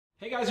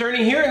Hey guys,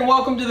 Ernie here and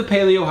welcome to the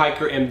Paleo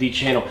Hiker MD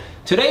channel.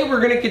 Today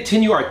we're going to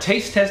continue our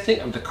taste testing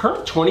of the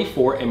current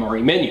 24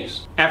 MRE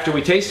menus. After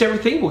we taste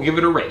everything, we'll give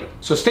it a rating.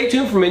 So stay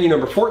tuned for menu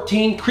number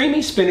 14,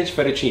 Creamy Spinach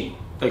Fettuccine.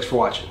 Thanks for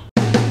watching.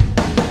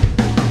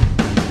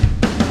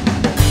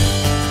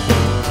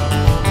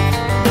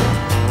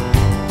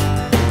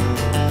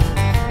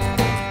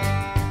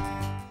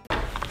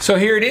 So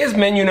here it is,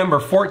 menu number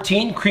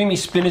 14, Creamy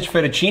Spinach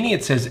Fettuccine.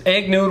 It says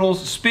egg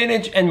noodles,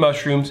 spinach, and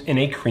mushrooms in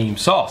a cream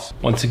sauce.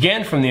 Once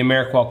again, from the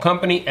Americwell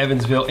Company,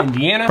 Evansville,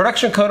 Indiana.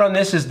 Production code on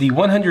this is the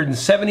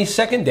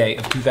 172nd day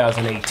of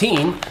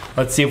 2018.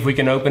 Let's see if we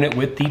can open it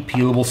with the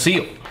peelable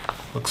seal.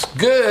 Looks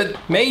good,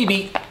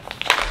 maybe.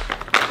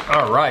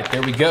 All right,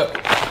 there we go.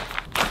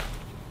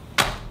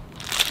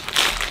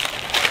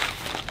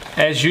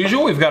 As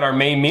usual, we've got our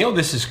main meal.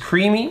 This is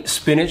Creamy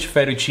Spinach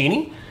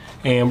Fettuccine.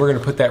 And we're going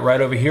to put that right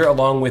over here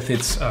along with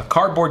its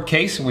cardboard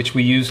case, which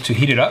we use to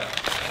heat it up.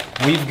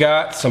 We've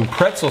got some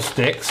pretzel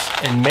sticks,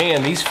 and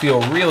man, these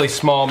feel really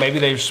small. Maybe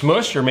they're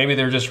smushed, or maybe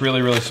they're just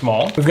really, really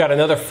small. We've got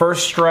another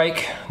First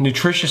Strike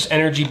nutritious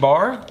energy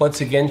bar. Once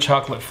again,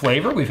 chocolate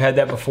flavor. We've had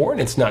that before, and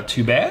it's not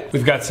too bad.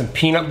 We've got some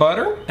peanut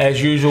butter.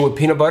 As usual with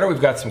peanut butter,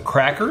 we've got some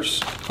crackers.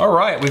 All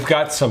right, we've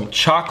got some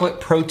chocolate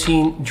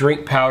protein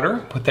drink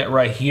powder. Put that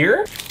right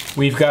here.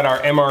 We've got our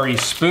MRE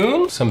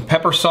spoon, some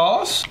pepper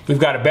sauce. We've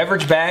got a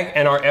beverage bag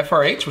and our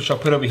FRH, which I'll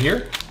put over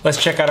here.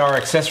 Let's check out our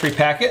accessory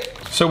packet.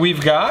 So we've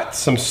got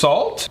some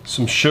salt,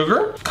 some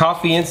sugar,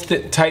 coffee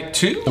instant type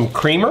 2, some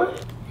creamer,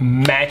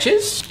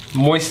 matches,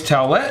 moist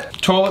towelette,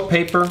 toilet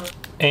paper,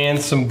 and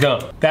some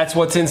gum. That's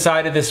what's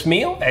inside of this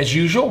meal. As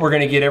usual, we're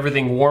gonna get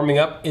everything warming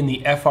up in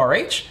the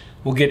FRH.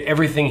 We'll get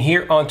everything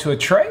here onto a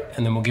tray,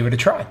 and then we'll give it a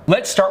try.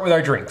 Let's start with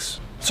our drinks.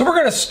 So we're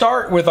gonna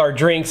start with our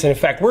drinks, and in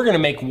fact, we're gonna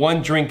make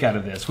one drink out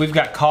of this. We've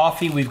got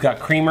coffee, we've got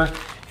creamer,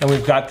 and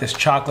we've got this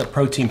chocolate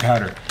protein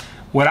powder.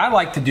 What I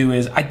like to do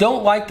is, I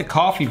don't like the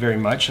coffee very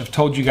much. I've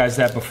told you guys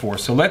that before.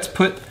 So let's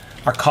put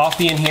our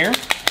coffee in here.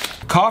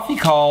 Coffee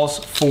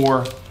calls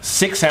for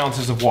 6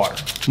 ounces of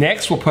water.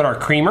 Next, we'll put our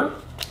creamer,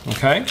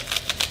 okay?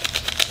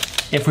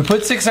 If we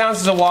put 6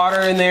 ounces of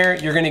water in there,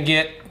 you're gonna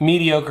get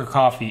mediocre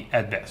coffee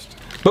at best.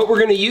 But we're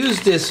gonna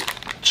use this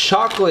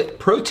chocolate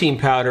protein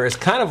powder as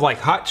kind of like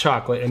hot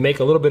chocolate and make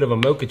a little bit of a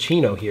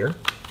mochaccino here.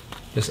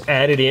 Just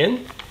add it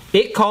in.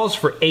 It calls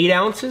for 8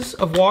 ounces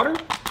of water.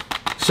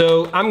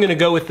 So I'm gonna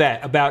go with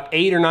that, about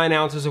 8 or 9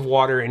 ounces of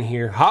water in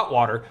here, hot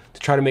water, to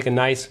try to make a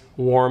nice,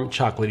 warm,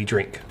 chocolatey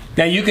drink.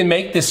 Now you can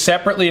make this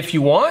separately if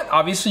you want.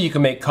 Obviously you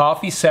can make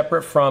coffee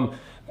separate from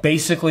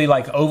basically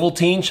like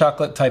Ovaltine,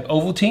 chocolate type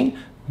Ovaltine,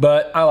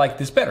 but I like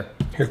this better.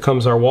 Here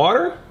comes our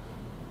water.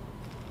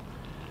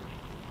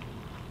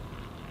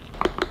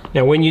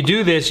 Now when you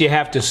do this, you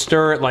have to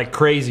stir it like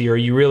crazy or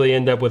you really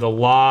end up with a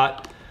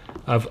lot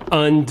of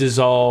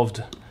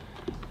undissolved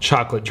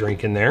chocolate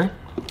drink in there.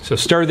 So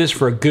stir this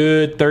for a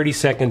good 30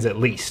 seconds at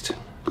least.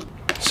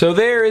 So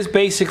there is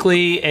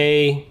basically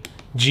a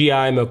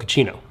GI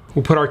mochaccino.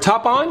 We'll put our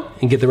top on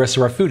and get the rest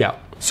of our food out.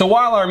 So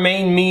while our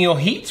main meal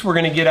heats, we're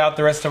gonna get out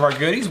the rest of our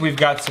goodies. We've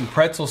got some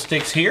pretzel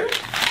sticks here.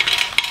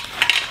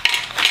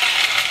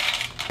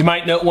 You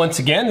might note once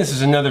again, this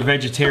is another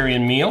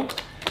vegetarian meal.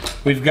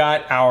 We've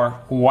got our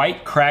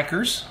white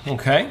crackers,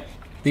 okay?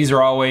 These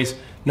are always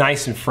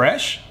nice and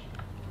fresh.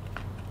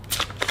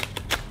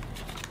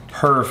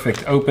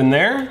 Perfect, open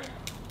there.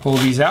 Pull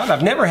these out.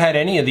 I've never had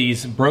any of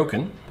these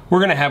broken. We're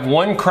gonna have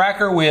one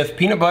cracker with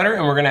peanut butter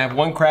and we're gonna have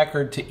one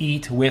cracker to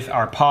eat with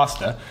our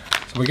pasta.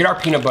 So we get our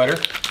peanut butter.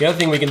 The other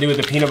thing we can do with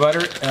the peanut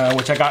butter,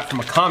 which I got from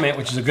a comment,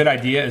 which is a good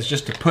idea, is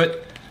just to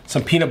put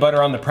some peanut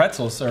butter on the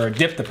pretzels or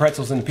dip the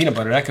pretzels in the peanut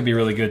butter. That could be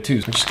really good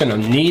too. So we're just gonna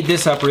knead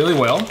this up really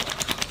well.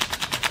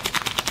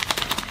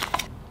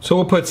 So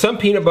we'll put some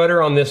peanut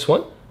butter on this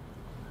one.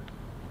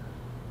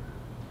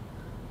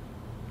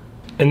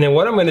 And then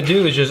what I'm gonna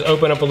do is just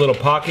open up a little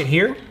pocket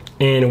here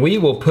and we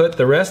will put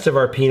the rest of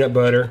our peanut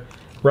butter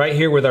right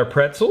here with our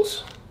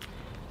pretzels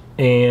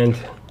and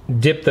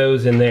dip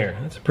those in there.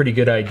 That's a pretty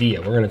good idea.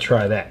 We're gonna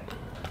try that.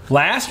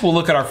 Last, we'll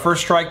look at our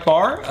First Strike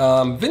bar.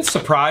 Been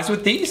surprised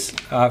with these.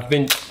 I've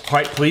been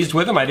quite pleased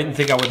with them. I didn't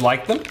think I would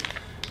like them.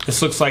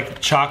 This looks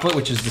like chocolate,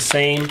 which is the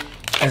same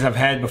as I've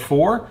had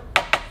before.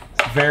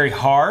 Very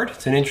hard,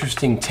 it's an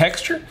interesting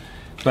texture,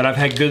 but I've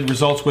had good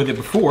results with it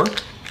before.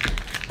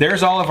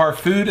 There's all of our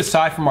food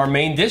aside from our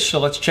main dish, so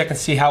let's check and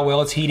see how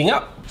well it's heating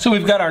up. So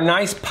we've got our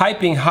nice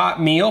piping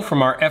hot meal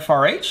from our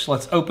FRH.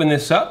 Let's open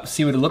this up,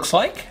 see what it looks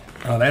like.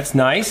 Oh, that's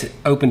nice, it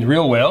opened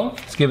real well.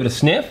 Let's give it a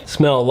sniff.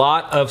 Smell a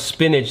lot of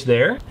spinach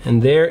there.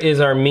 And there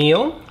is our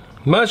meal.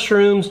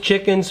 Mushrooms,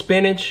 chicken,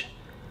 spinach,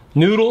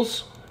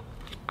 noodles.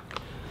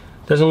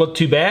 Doesn't look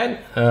too bad.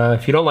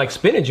 If you don't like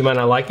spinach, you might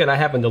not like it. I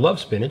happen to love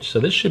spinach, so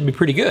this should be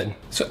pretty good.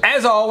 So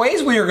as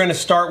always, we are gonna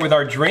start with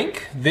our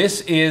drink.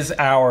 This is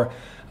our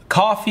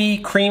coffee,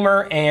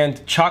 creamer,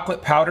 and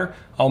chocolate powder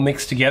all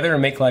mixed together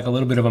and make like a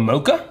little bit of a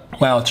mocha.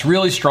 Wow, it's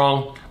really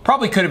strong.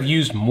 Probably could have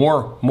used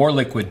more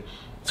liquid.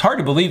 It's hard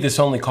to believe this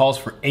only calls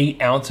for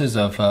 8 ounces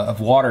of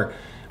water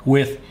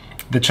with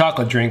the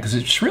chocolate drink because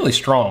it's really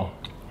strong.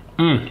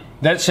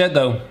 That said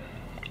though,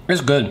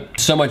 It's good.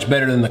 So much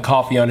better than the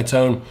coffee on its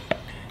own.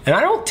 And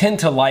I don't tend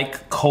to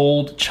like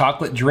cold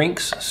chocolate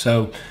drinks,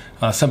 so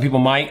some people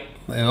might.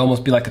 It'll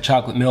almost be like a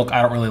chocolate milk.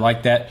 I don't really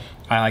like that.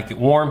 I like it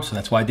warm, so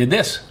that's why I did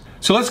this.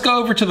 So let's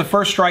go over to the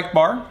First Strike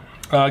bar.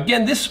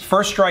 Again, this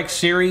First Strike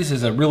series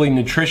is a really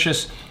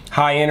nutritious,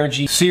 high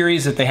energy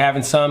series that they have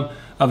in some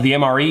of the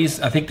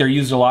MREs. I think they're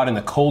used a lot in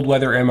the cold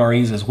weather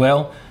MREs as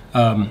well.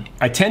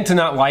 I tend to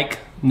not like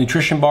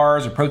nutrition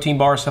bars or protein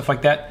bars, stuff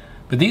like that,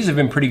 but these have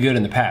been pretty good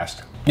in the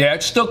past. Yeah,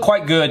 it's still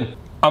quite good.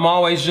 I'm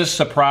always just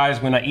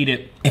surprised when I eat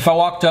it. If I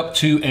walked up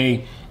to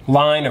a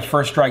line of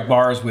First Strike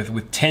bars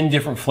with 10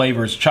 different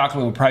flavors,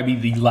 chocolate would probably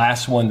be the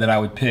last one that I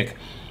would pick.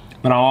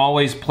 But I'm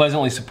always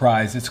pleasantly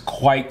surprised. It's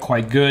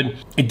quite good.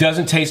 It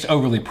doesn't taste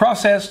overly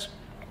processed.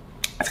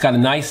 It's got a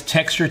nice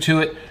texture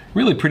to it.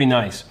 Really pretty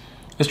nice.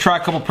 Let's try a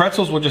couple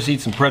pretzels. We'll just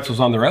eat some pretzels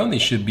on their own. They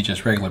should be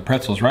just regular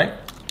pretzels, right?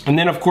 And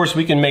then of course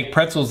we can make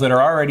pretzels that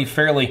are already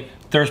fairly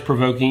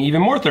thirst-provoking,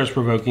 even more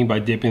thirst-provoking by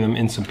dipping them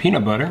in some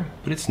peanut butter,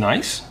 but it's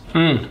nice.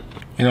 You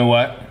know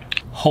what?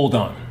 Hold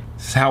on.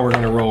 This is how we're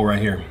gonna roll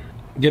right here.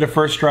 Get a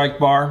First Strike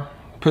bar,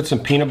 put some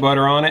peanut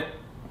butter on it,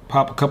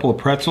 pop a couple of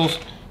pretzels,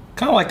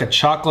 kind of like a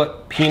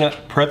chocolate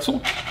peanut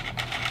pretzel.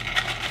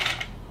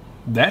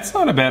 That's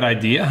not a bad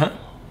idea, huh?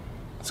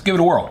 Let's give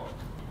it a whirl.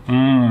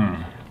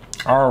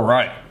 All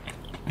right.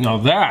 Now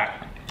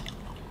that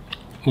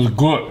was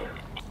good.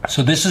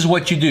 So this is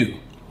what you do.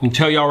 I can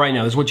tell y'all right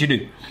now, this is what you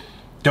do.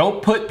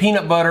 Don't put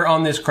peanut butter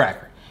on this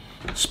cracker.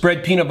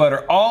 Spread peanut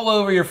butter all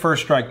over your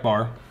First Strike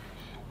bar,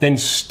 then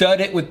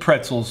stud it with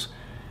pretzels,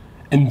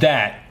 and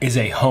that is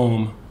a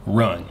home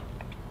run.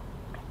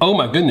 Oh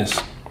my goodness.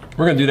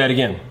 We're gonna do that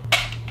again.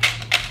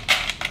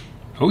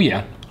 Oh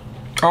yeah.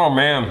 Oh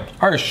man,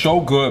 that is so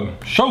good,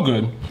 so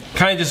good.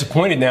 Kind of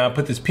disappointed now I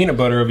put this peanut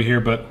butter over here,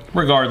 but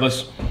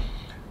regardless,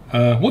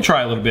 we'll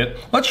try a little bit.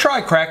 Let's try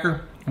a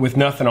cracker with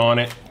nothing on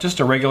it.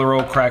 Just a regular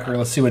old cracker.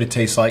 Let's see what it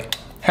tastes like.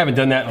 Haven't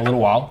done that in a little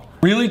while.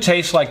 Really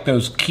tastes like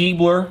those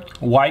Keebler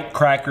white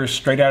crackers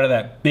straight out of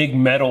that big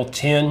metal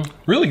tin.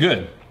 Really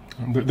good.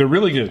 They're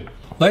really good.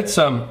 Let's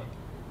up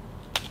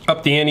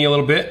the ante a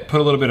little bit.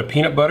 Put a little bit of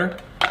peanut butter.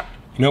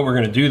 You know what we're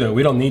gonna do though?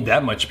 We don't need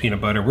that much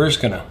peanut butter. We're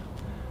just gonna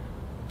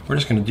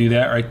do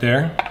that right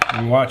there.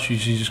 And watch, you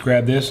just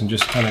grab this and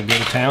just kind of go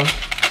to town.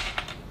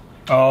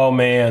 Oh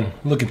man,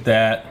 look at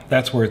that.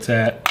 That's where it's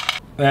at.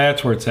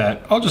 That's where it's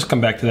at. I'll just come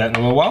back to that in a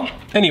little while.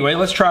 Anyway,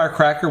 let's try our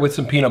cracker with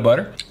some peanut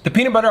butter. The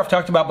peanut butter I've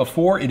talked about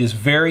before, it is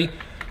very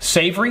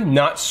savory,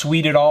 not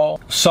sweet at all.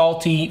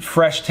 Salty,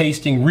 fresh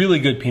tasting, really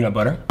good peanut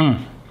butter.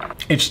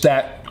 It's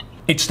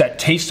that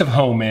taste of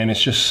home, man.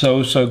 It's just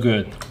so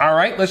good. All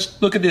right,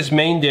 let's look at this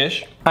main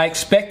dish. I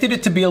expected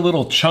it to be a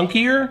little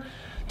chunkier,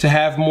 to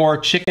have more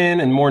chicken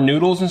and more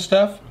noodles and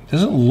stuff.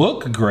 Doesn't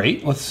look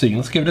great. Let's see,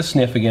 let's give it a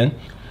sniff again.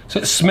 So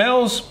it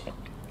smells,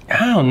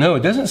 I don't know,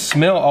 it doesn't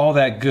smell all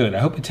that good. I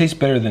hope it tastes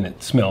better than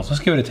it smells.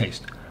 Let's give it a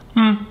taste.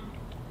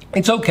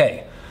 It's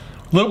okay.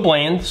 A little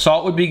bland,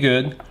 salt would be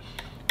good.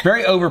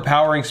 Very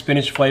overpowering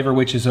spinach flavor,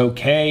 which is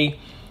okay.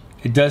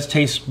 It does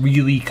taste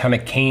really kind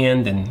of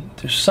canned, and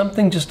there's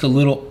something just a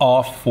little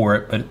off for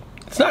it, but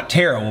it's not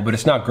terrible, but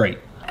it's not great.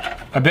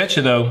 I bet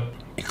you though,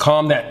 you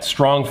calm that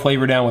strong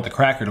flavor down with the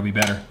cracker, it'll be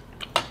better.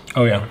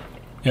 Oh yeah,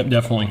 yep,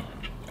 definitely.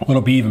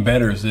 What'll be even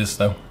better is this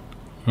though.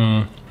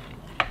 Oh,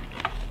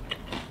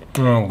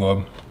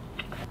 good.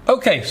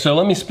 Okay, so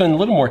let me spend a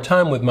little more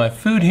time with my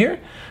food here,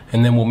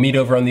 and then we'll meet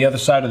over on the other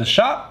side of the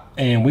shop,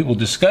 and we will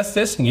discuss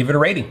this and give it a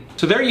rating.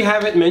 So there you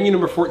have it, menu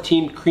number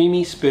 14,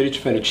 creamy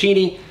spinach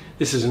fettuccine.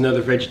 This is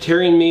another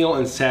vegetarian meal,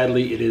 and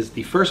sadly, it is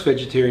the first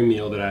vegetarian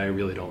meal that I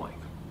really don't like.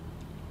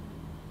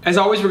 As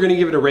always, we're gonna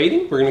give it a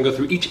rating. We're gonna go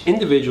through each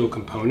individual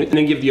component and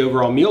then give the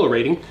overall meal a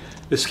rating.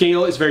 The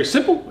scale is very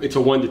simple. It's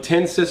a 1 to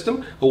 10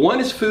 system. A 1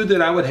 is food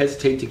that I would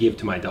hesitate to give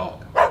to my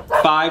dog.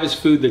 5 is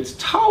food that's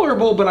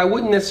tolerable, but I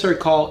wouldn't necessarily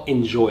call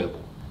enjoyable.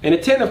 And a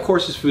 10, of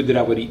course, is food that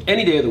I would eat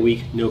any day of the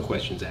week, no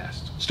questions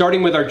asked.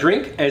 Starting with our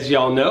drink, as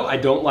y'all know, I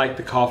don't like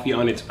the coffee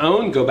on its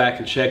own. Go back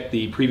and check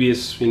the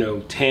previous, 10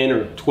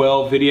 or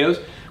 12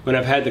 videos when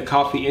I've had the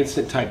coffee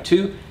instant type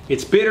 2.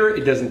 It's bitter,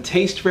 it doesn't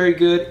taste very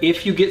good.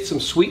 If you get some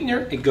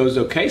sweetener, it goes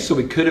okay. So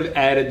we could have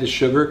added the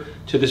sugar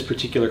to this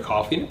particular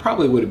coffee and it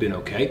probably would have been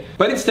okay.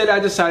 But instead I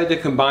decided to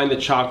combine the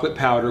chocolate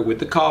powder with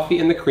the coffee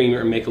and the creamer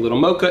and make a little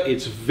mocha.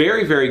 It's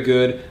very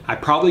good. I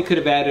probably could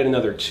have added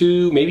another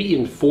 2, maybe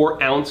even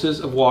 4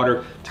 ounces of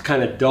water to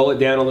kind of dull it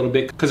down a little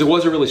bit because it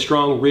was a really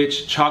strong,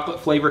 rich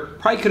chocolate flavor.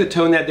 Probably could have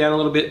toned that down a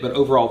little bit, but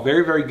overall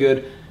very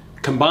good.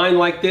 Combined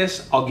like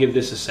this, I'll give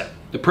this a 7.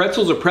 The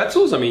pretzels are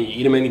pretzels. I mean, you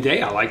eat them any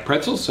day. I like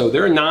pretzels, so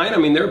they're a 9. I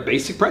mean, they're a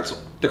basic pretzel.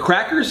 The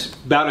crackers,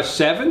 about a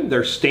 7.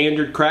 They're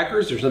standard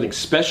crackers. There's nothing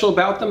special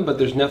about them, but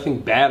there's nothing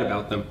bad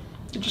about them.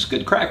 They're just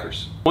good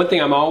crackers. One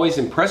thing I'm always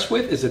impressed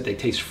with is that they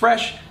taste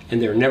fresh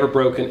and they're never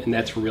broken, and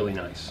that's really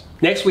nice.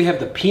 Next, we have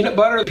the peanut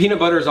butter. The peanut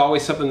butter is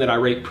always something that I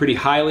rate pretty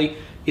highly.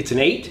 It's an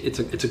 8. It's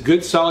a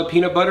good solid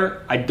peanut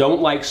butter. I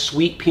don't like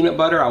sweet peanut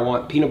butter. I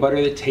want peanut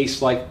butter that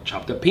tastes like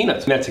chopped up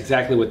peanuts. And that's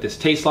exactly what this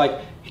tastes like.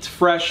 It's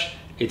fresh,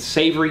 it's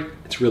savory,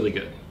 it's really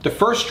good. The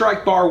First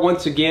Strike bar,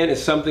 once again,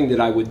 is something that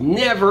I would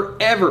never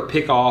ever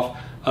pick off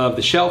of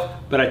the shelf,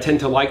 but I tend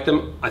to like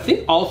them. I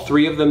think all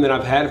three of them that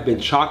I've had have been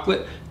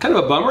chocolate. Kind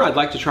of a bummer. I'd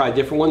like to try a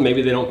different one.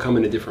 Maybe they don't come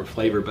in a different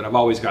flavor, but I've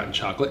always gotten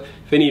chocolate.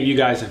 If any of you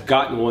guys have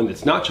gotten one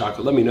that's not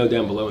chocolate, let me know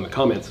down below in the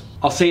comments.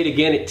 I'll say it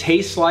again, it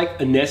tastes like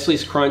a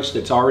Nestle's Crunch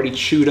that's already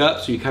chewed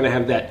up, so you kind of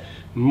have that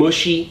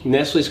mushy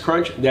Nestle's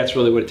Crunch. That's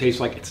really what it tastes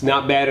like. It's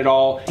not bad at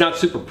all. It's not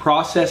super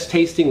processed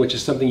tasting, which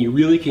is something you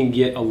really can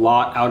get a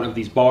lot out of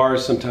these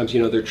bars. Sometimes,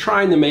 you know, they're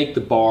trying to make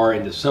the bar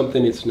into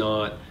something it's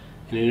not,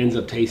 and it ends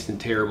up tasting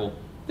terrible.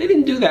 They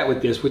didn't do that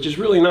with this, which is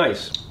really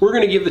nice. We're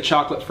gonna give the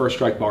chocolate First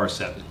Strike bar a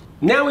 7.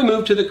 Now we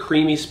move to the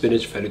creamy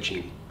spinach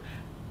fettuccine.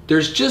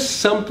 There's just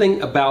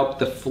something about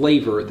the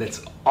flavor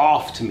that's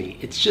off to me.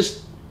 It's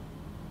just,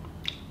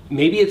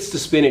 maybe it's the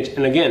spinach.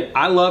 And again,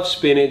 I love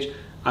spinach.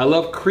 I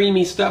love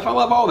creamy stuff. I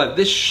love all that.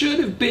 This should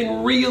have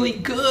been really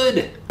good.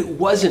 It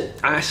wasn't.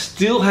 I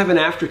still have an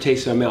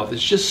aftertaste in my mouth.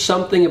 It's just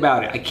something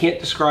about it. I can't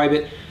describe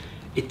it.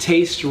 It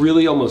tastes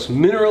really almost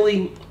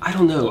minerally. I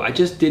don't know. I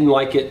just didn't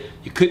like it.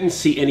 You couldn't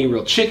see any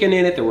real chicken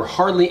in it. There were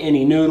hardly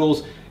any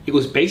noodles. It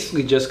was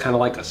basically just kind of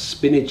like a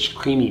spinach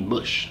creamy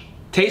mush.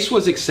 Taste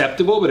was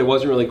acceptable, but it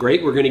wasn't really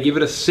great. We're going to give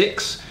it a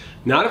 6.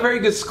 Not a very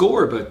good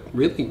score, but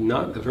really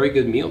not a very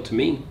good meal to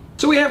me.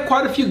 So we have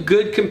quite a few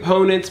good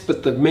components,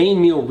 but the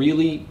main meal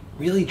really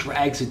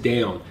drags it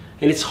down.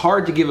 And it's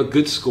hard to give a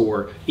good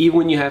score, even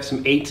when you have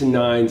some 8s and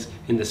 9s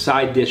in the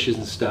side dishes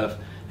and stuff,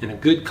 and a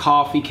good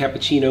coffee,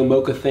 cappuccino,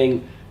 mocha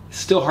thing. It's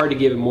still hard to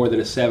give it more than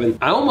a 7.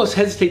 I almost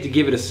hesitate to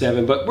give it a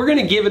 7, but we're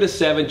gonna give it a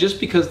 7 just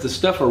because the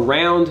stuff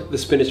around the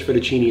spinach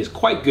fettuccine is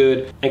quite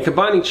good, and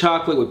combining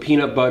chocolate with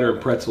peanut butter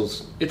and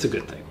pretzels, it's a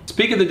good thing.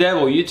 Speak of the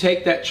devil, you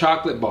take that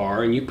chocolate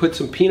bar and you put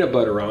some peanut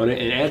butter on it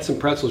and add some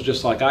pretzels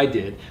just like I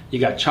did. You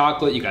got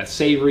chocolate, you got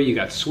savory, you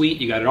got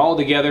sweet, you got it all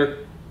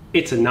together.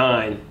 It's a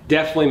 9.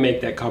 Definitely make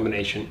that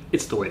combination.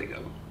 It's the way to go.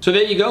 So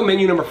there you go,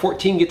 menu number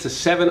 14 gets a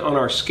 7 on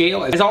our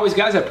scale. As always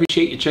guys, I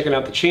appreciate you checking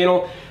out the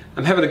channel.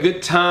 I'm having a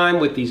good time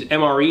with these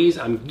MREs.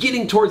 I'm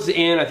getting towards the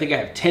end. I think I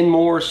have 10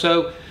 more or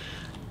so.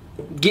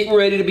 Getting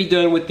ready to be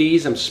done with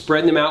these. I'm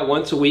spreading them out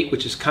once a week,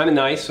 which is kind of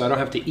nice, so I don't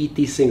have to eat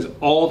these things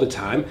all the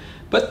time.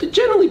 But they're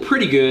generally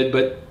pretty good,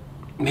 but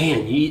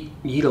man, you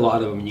eat a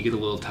lot of them and you get a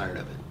little tired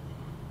of it.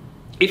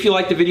 If you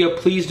liked the video,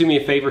 please do me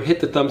a favor, hit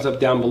the thumbs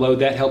up down below.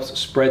 That helps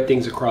spread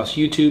things across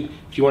YouTube.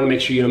 If you want to make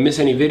sure you don't miss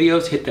any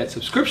videos, hit that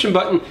subscription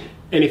button.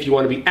 And if you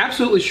want to be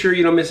absolutely sure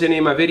you don't miss any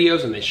of my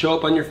videos and they show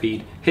up on your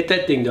feed, hit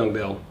that ding dong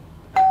bell,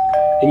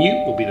 and you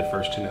will be the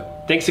first to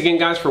know. Thanks again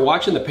guys for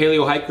watching the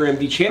Paleo Hiker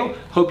MD channel.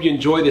 Hope you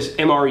enjoy this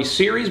MRE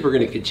series. We're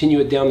going to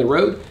continue it down the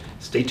road.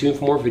 Stay tuned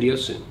for more videos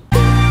soon.